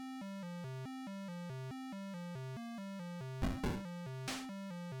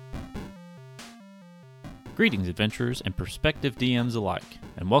Greetings, adventurers and prospective DMs alike,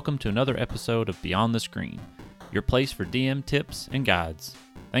 and welcome to another episode of Beyond the Screen, your place for DM tips and guides.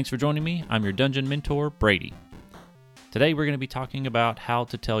 Thanks for joining me. I'm your dungeon mentor, Brady. Today we're going to be talking about how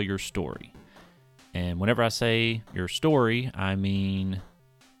to tell your story. And whenever I say your story, I mean,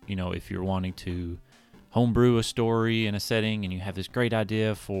 if you're wanting to homebrew a story in a setting and you have this great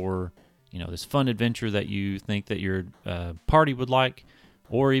idea for, this fun adventure that you think that your party would like,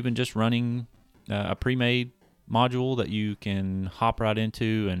 or even just running a pre-made module that you can hop right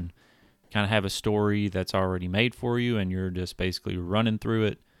into and kind of have a story that's already made for you, and you're just basically running through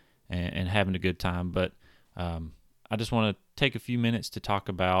it and having a good time. But I just want to take a few minutes to talk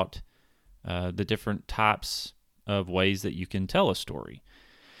about the different types of ways that you can tell a story.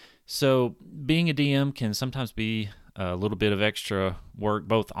 So being a DM can sometimes be a little bit of extra work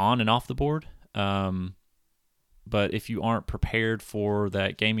both on and off the board. But if you aren't prepared for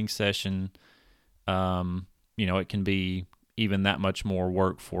that gaming session, it can be even that much more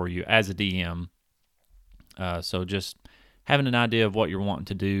work for you as a DM. So just having an idea of what you're wanting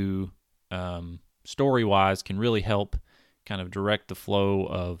to do story-wise can really help kind of direct the flow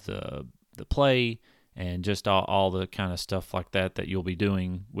of the play and just all the kind of stuff like that you'll be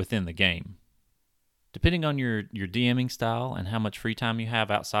doing within the game. Depending on your DMing style and how much free time you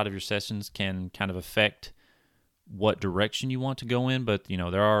have outside of your sessions can kind of affect what direction you want to go in, but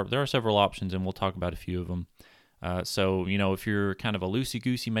there are several options, and we'll talk about a few of them. So if you're kind of a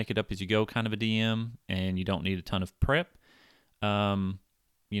loosey-goosey, make it up as you go kind of a DM, and you don't need a ton of prep,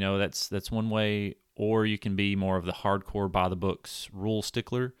 that's one way. Or you can be more of the hardcore by the books rule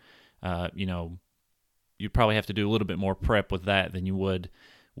stickler. You'd probably have to do a little bit more prep with that than you would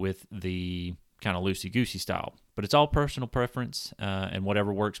with the kind of loosey-goosey style. But it's all personal preference and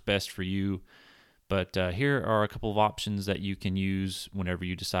whatever works best for you. But here are a couple of options that you can use whenever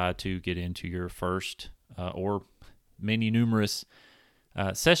you decide to get into your first or many numerous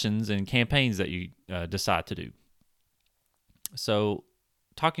sessions and campaigns that you decide to do. So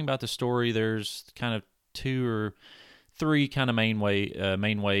talking about the story, there's kind of two or three kind of main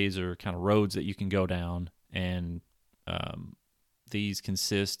ways or kind of roads that you can go down. And these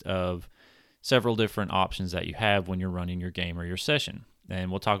consist of several different options that you have when you're running your game or your session. And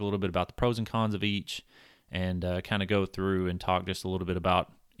we'll talk a little bit about the pros and cons of each, and kind of go through and talk just a little bit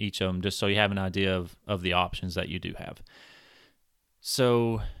about each of them, just so you have an idea of the options that you do have.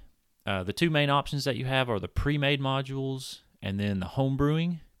 So the two main options that you have are the pre-made modules and then the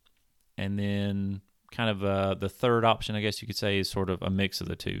homebrewing. And then kind of the third option, I guess you could say, is sort of a mix of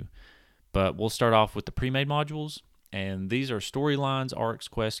the two. But we'll start off with the pre-made modules. And these are storylines, arcs,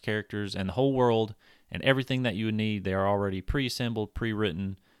 quests, characters, and the whole world, and everything that you would need. They are already pre-assembled,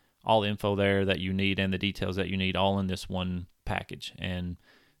 pre-written, all the info there that you need and the details that you need all in this one package. And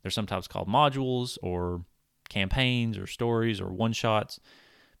they're sometimes called modules or campaigns or stories or one-shots,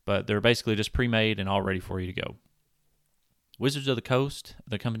 but they're basically just pre-made and all ready for you to go. Wizards of the Coast,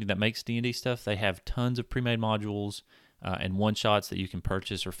 the company that makes D&D stuff, they have tons of pre-made modules and one-shots that you can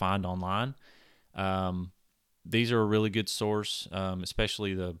purchase or find online. These are a really good source,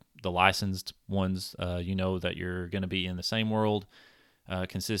 especially the licensed ones. That you're going to be in the same world,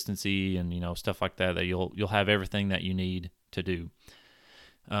 consistency, and stuff like that. That you'll have everything that you need to do.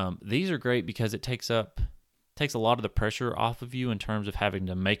 These are great because it takes a lot of the pressure off of you in terms of having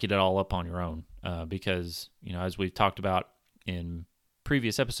to make it all up on your own. Because as we've talked about in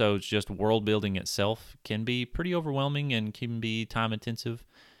previous episodes, just world building itself can be pretty overwhelming and can be time intensive.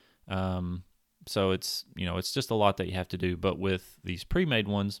 So it's just a lot that you have to do. But with these pre-made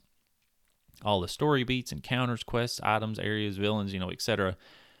ones, all the story beats, encounters, quests, items, areas, villains, etc.,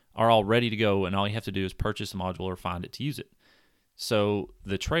 are all ready to go, and all you have to do is purchase a module or find it to use it. So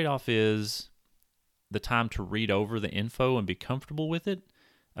the trade-off is the time to read over the info and be comfortable with it.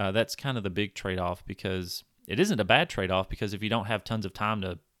 That's kind of the big trade-off, because it isn't a bad trade-off, because if you don't have tons of time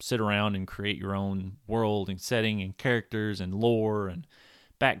to sit around and create your own world and setting and characters and lore and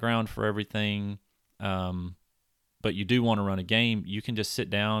background for everything, but you do want to run a game, you can just sit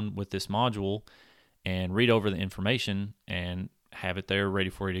down with this module and read over the information and have it there ready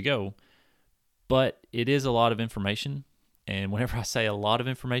for you to go. But it is a lot of information, and whenever I say a lot of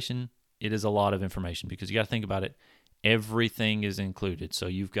information, it is a lot of information, because you got to think about it. Everything is included. So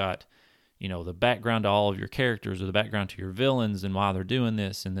you've got the background to all of your characters, or the background to your villains and why they're doing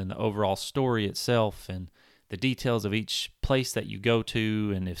this, and then the overall story itself, and the details of each place that you go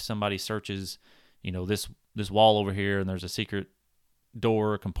to, and if somebody searches, this wall over here, and there's a secret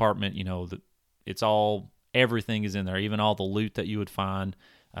door, compartment, it's all, everything is in there, even all the loot that you would find.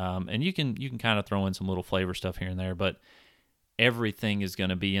 And you can kind of throw in some little flavor stuff here and there, but everything is going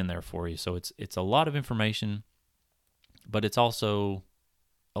to be in there for you. So it's a lot of information, but it's also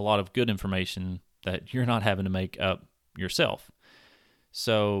a lot of good information that you're not having to make up yourself.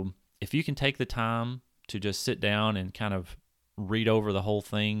 So if you can take the time to just sit down and kind of read over the whole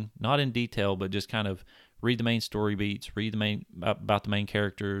thing, not in detail, but just kind of read the main story beats, read about the main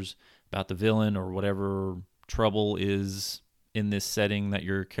characters, about the villain or whatever trouble is in this setting that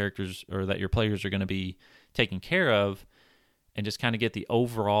your characters or that your players are going to be taking care of, and just kind of get the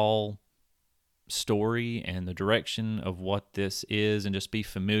overall story and the direction of what this is, and just be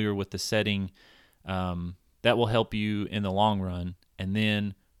familiar with the setting. That will help you in the long run. And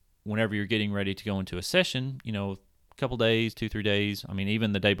then whenever you're getting ready to go into a session, a couple days, 2-3 days,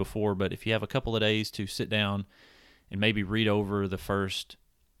 even the day before, but if you have a couple of days to sit down and maybe read over the first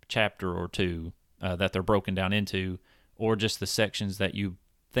chapter or two that they're broken down into, or just the sections that you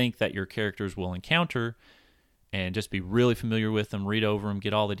think that your characters will encounter, and just be really familiar with them, read over them,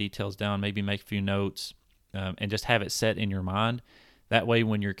 get all the details down, maybe make a few notes, and just have it set in your mind. That way,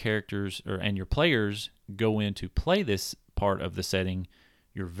 when your characters and your players go in to play this part of the setting,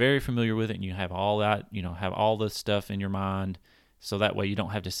 you're very familiar with it, and you have all that, have all the stuff in your mind. So that way you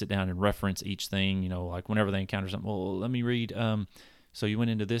don't have to sit down and reference each thing, like whenever they encounter something, well, let me read. So you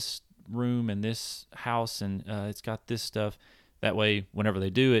went into this room and this house, and it's got this stuff. That way, whenever they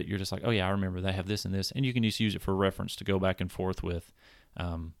do it, you're just like, oh yeah, I remember they have this and this, and you can just use it for reference to go back and forth with,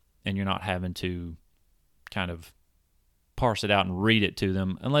 and you're not having to kind of parse it out and read it to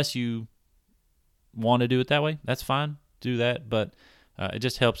them unless you want to do it that way. That's fine, do that, but it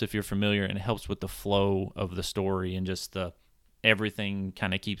just helps if you're familiar, and it helps with the flow of the story, and just everything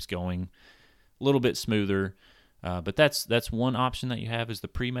kind of keeps going a little bit smoother. But that's one option that you have, is the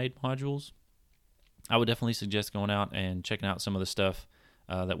pre-made modules. I would definitely suggest going out and checking out some of the stuff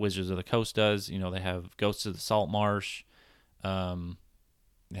that Wizards of the Coast does. They have Ghosts of the Salt Marsh. They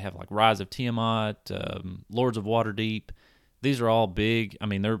have like Rise of Tiamat, Lords of Waterdeep. These are all big.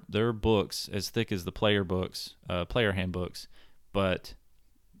 They're books as thick as the player books, player handbooks, but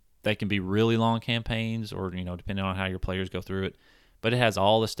they can be really long campaigns, or depending on how your players go through it. But it has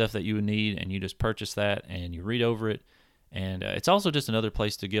all the stuff that you would need, and you just purchase that and you read over it. And it's also just another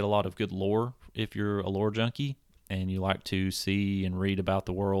place to get a lot of good lore if you're a lore junkie and you like to see and read about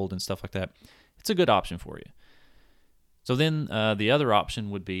the world and stuff like that. It's a good option for you. So then the other option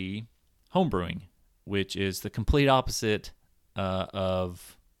would be homebrewing, which is the complete opposite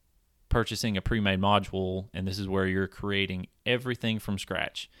of purchasing a pre-made module, and this is where you're creating everything from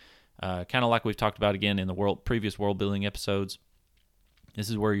scratch. Kind of like we've talked about again in the previous world building episodes. This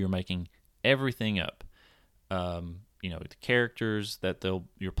is where you're making everything up. The characters that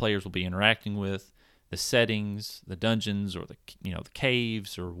your players will be interacting with, the settings, the dungeons, or the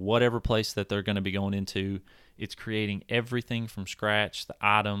caves, or whatever place that they're going to be going into. It's creating everything from scratch. The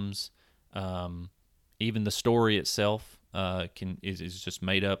items, even the story itself, is just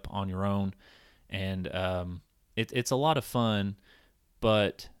made up on your own, and it's a lot of fun,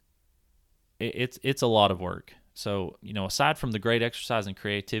 but it's a lot of work. So aside from the great exercise and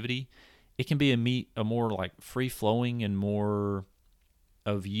creativity, it can be a more like free-flowing and more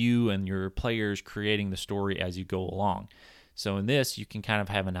of you and your players creating the story as you go along. So in this, you can kind of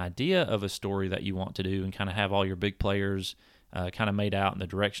have an idea of a story that you want to do, and kind of have all your big players kind of made out in the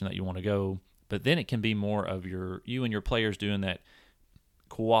direction that you want to go. But then it can be more of you and your players doing that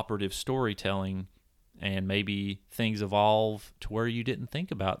cooperative storytelling, and maybe things evolve to where you didn't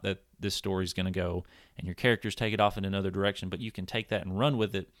think about that this story's going to go, and your characters take it off in another direction, but you can take that and run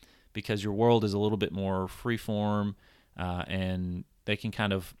with it because your world is a little bit more freeform, and they can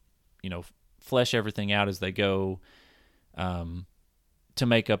kind of, flesh everything out as they go to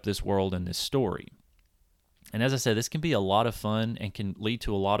make up this world and this story. And as I said, this can be a lot of fun and can lead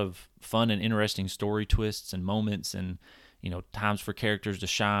to a lot of fun and interesting story twists and moments, and times for characters to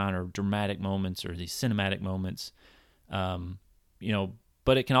shine, or dramatic moments, or these cinematic moments.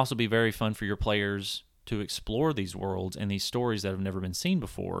 But it can also be very fun for your players to explore these worlds and these stories that have never been seen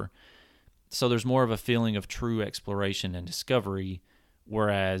before. So there's more of a feeling of true exploration and discovery.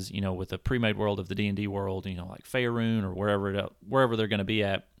 Whereas, with the pre-made world of the D&D world, like Faerun or wherever they're going to be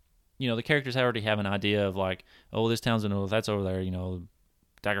at, the characters already have an idea of like, oh, this town's that's over there,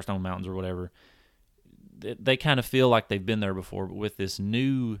 Daggerstone Mountains or whatever. They kind of feel like they've been there before, but with this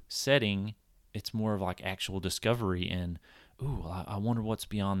new setting, it's more of like actual discovery and, ooh, I wonder what's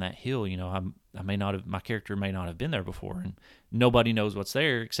beyond that hill. My character may not have been there before, and nobody knows what's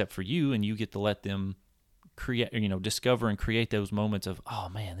there except for you, and you get to let them create, discover and create those moments of, oh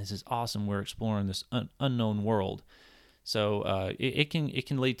man, this is awesome. We're exploring this unknown world. So it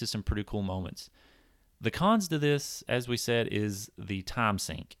can lead to some pretty cool moments. The cons to this, as we said, is the time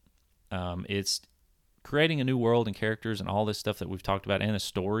sink. It's creating a new world and characters and all this stuff that we've talked about, and a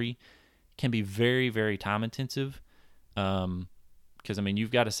story can be very, very time intensive. Because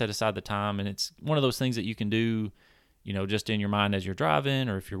you've got to set aside the time, and it's one of those things that you can do, just in your mind as you're driving,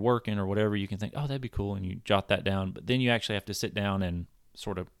 or if you're working or whatever. You can think, oh, that'd be cool, and you jot that down. But then you actually have to sit down and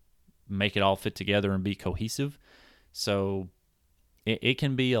sort of make it all fit together and be cohesive. So it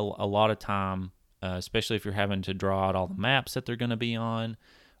can be a lot of time, especially if you're having to draw out all the maps that they're going to be on,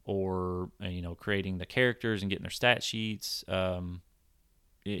 or creating the characters and getting their stat sheets.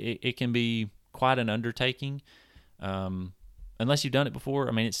 It can be quite an undertaking, unless you've done it before.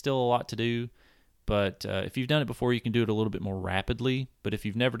 It's still a lot to do, but if you've done it before, you can do it a little bit more rapidly. But if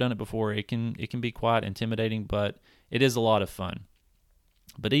you've never done it before, it can be quite intimidating, but it is a lot of fun.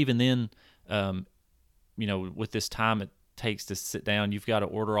 But even then, with this time it takes to sit down, you've got to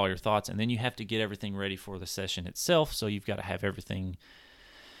order all your thoughts, and then you have to get everything ready for the session itself. So you've got to have everything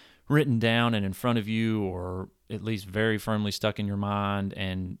written down and in front of you, or at least very firmly stuck in your mind,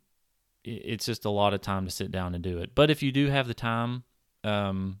 and it's just a lot of time to sit down and do it. But if you do have the time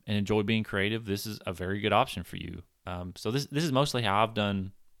and enjoy being creative, this is a very good option for you. So this is mostly how I've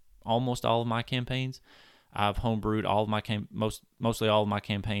done almost all of my campaigns. I've homebrewed all of my mostly all of my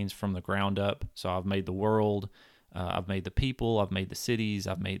campaigns from the ground up. So I've made the world, I've made the people, I've made the cities,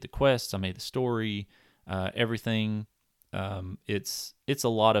 I've made the quests, I made the story, everything. It's a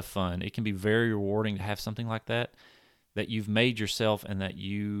lot of fun. It can be very rewarding to have something like that you've made yourself, and that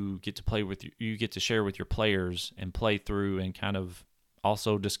you get to play with. You get to share with your players and play through, and kind of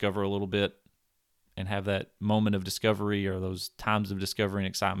also discover a little bit, and have that moment of discovery, or those times of discovery and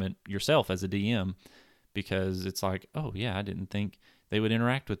excitement yourself as a DM, because it's like, oh yeah, I didn't think they would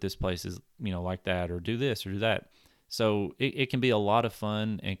interact with this place like that, or do this or do that. So it can be a lot of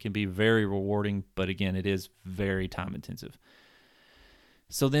fun and can be very rewarding, but again, it is very time intensive.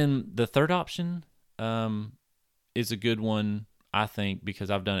 So then the third option is a good one, I think,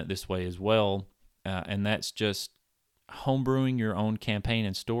 because I've done it this way as well, and that's just homebrewing your own campaign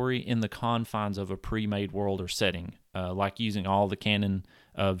and story in the confines of a pre-made world or setting, like using all the canon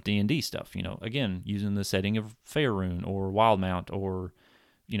of D&D stuff. Again, using the setting of Faerun or Wildemount, or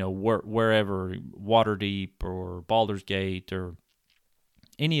wherever, Waterdeep or Baldur's Gate, or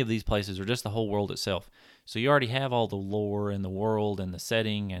any of these places, or just the whole world itself. So you already have all the lore and the world and the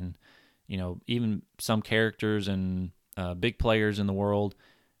setting, and even some characters and big players in the world.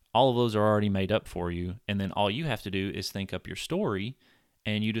 All of those are already made up for you, and then all you have to do is think up your story,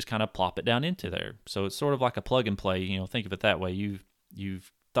 and you just kind of plop it down into there. So it's sort of like a plug and play. Think of it that way.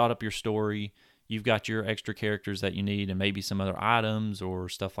 You've thought up your story. You've got your extra characters that you need, and maybe some other items or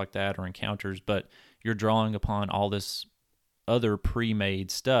stuff like that, or encounters, but you're drawing upon all this other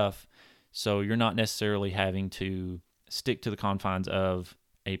pre-made stuff, so you're not necessarily having to stick to the confines of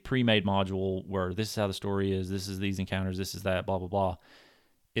a pre-made module where this is how the story is, this is these encounters, this is that, blah, blah, blah.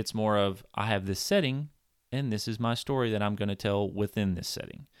 It's more of, I have this setting, and this is my story that I'm going to tell within this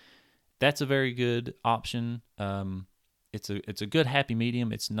setting. That's a very good option. It's a good happy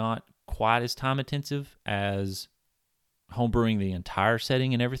medium. It's not quite as time intensive as homebrewing the entire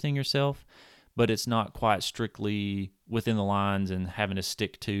setting and everything yourself, but it's not quite strictly within the lines and having to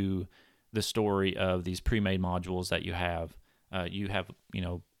stick to the story of these pre-made modules that you have. You have,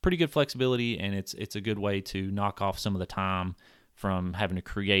 pretty good flexibility, and it's a good way to knock off some of the time from having to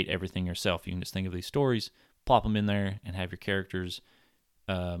create everything yourself. You can just think of these stories, plop them in there, and have your characters,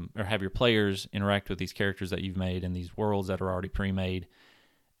 or have your players interact with these characters that you've made in these worlds that are already pre-made.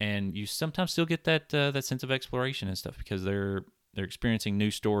 And you sometimes still get that sense of exploration and stuff, because they're experiencing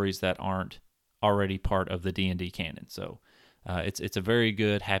new stories that aren't already part of the D&D canon. So it's a very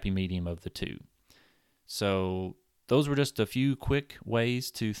good happy medium of the two. So those were just a few quick ways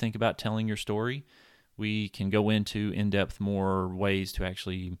to think about telling your story. We can go into in-depth more ways to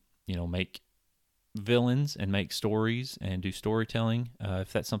actually, make villains and make stories and do storytelling.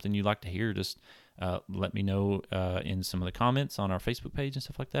 If that's something you'd like to hear, just let me know in some of the comments on our Facebook page and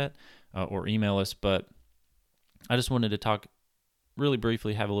stuff like that, or email us. But I just wanted to talk really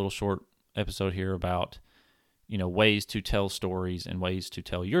briefly, have a little short episode here about, ways to tell stories and ways to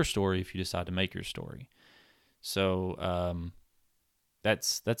tell your story if you decide to make your story. So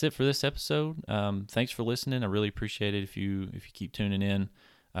that's it for this episode. Thanks for listening. I really appreciate it if you keep tuning in.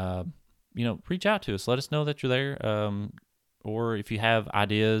 Reach out to us. Let us know that you're there. Or if you have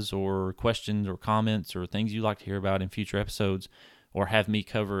ideas or questions or comments or things you'd like to hear about in future episodes, or have me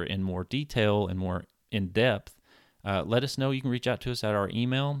cover in more detail and more in depth, let us know. You can reach out to us at our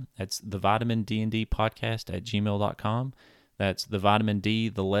email. That's thevitamindndpodcast@gmail.com. That's the vitamin D,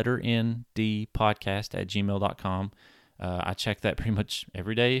 the letter N, D podcast at gmail.com. I check that pretty much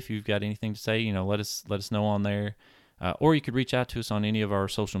every day. If you've got anything to say, let us know on there. Or you could reach out to us on any of our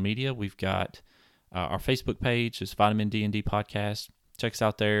social media. We've got our Facebook page is Vitamin D and D Podcast. Check us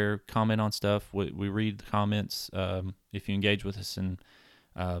out there. Comment on stuff. We read the comments if you engage with us, and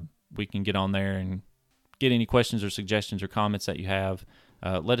we can get on there and get any questions or suggestions or comments that you have.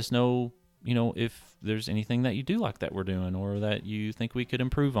 Let us know, if there's anything that you do like that we're doing or that you think we could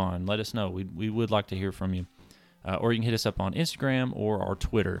improve on. Let us know. We would like to hear from you. Or you can hit us up on Instagram or our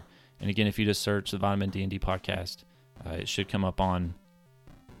Twitter. And again, if you just search the Vitamin D&D Podcast, it should come up on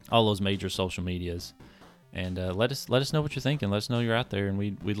all those major social medias. And let us know what you're thinking. Let us know you're out there, and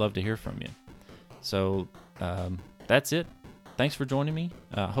we'd love to hear from you. So that's it. Thanks for joining me.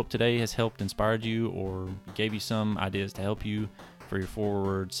 I hope today has helped inspired you or gave you some ideas to help you for your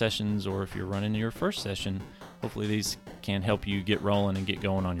forward sessions, or if you're running your first session. Hopefully these can help you get rolling and get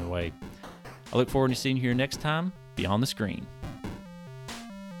going on your way. I look forward to seeing you here next time, Beyond the Screen.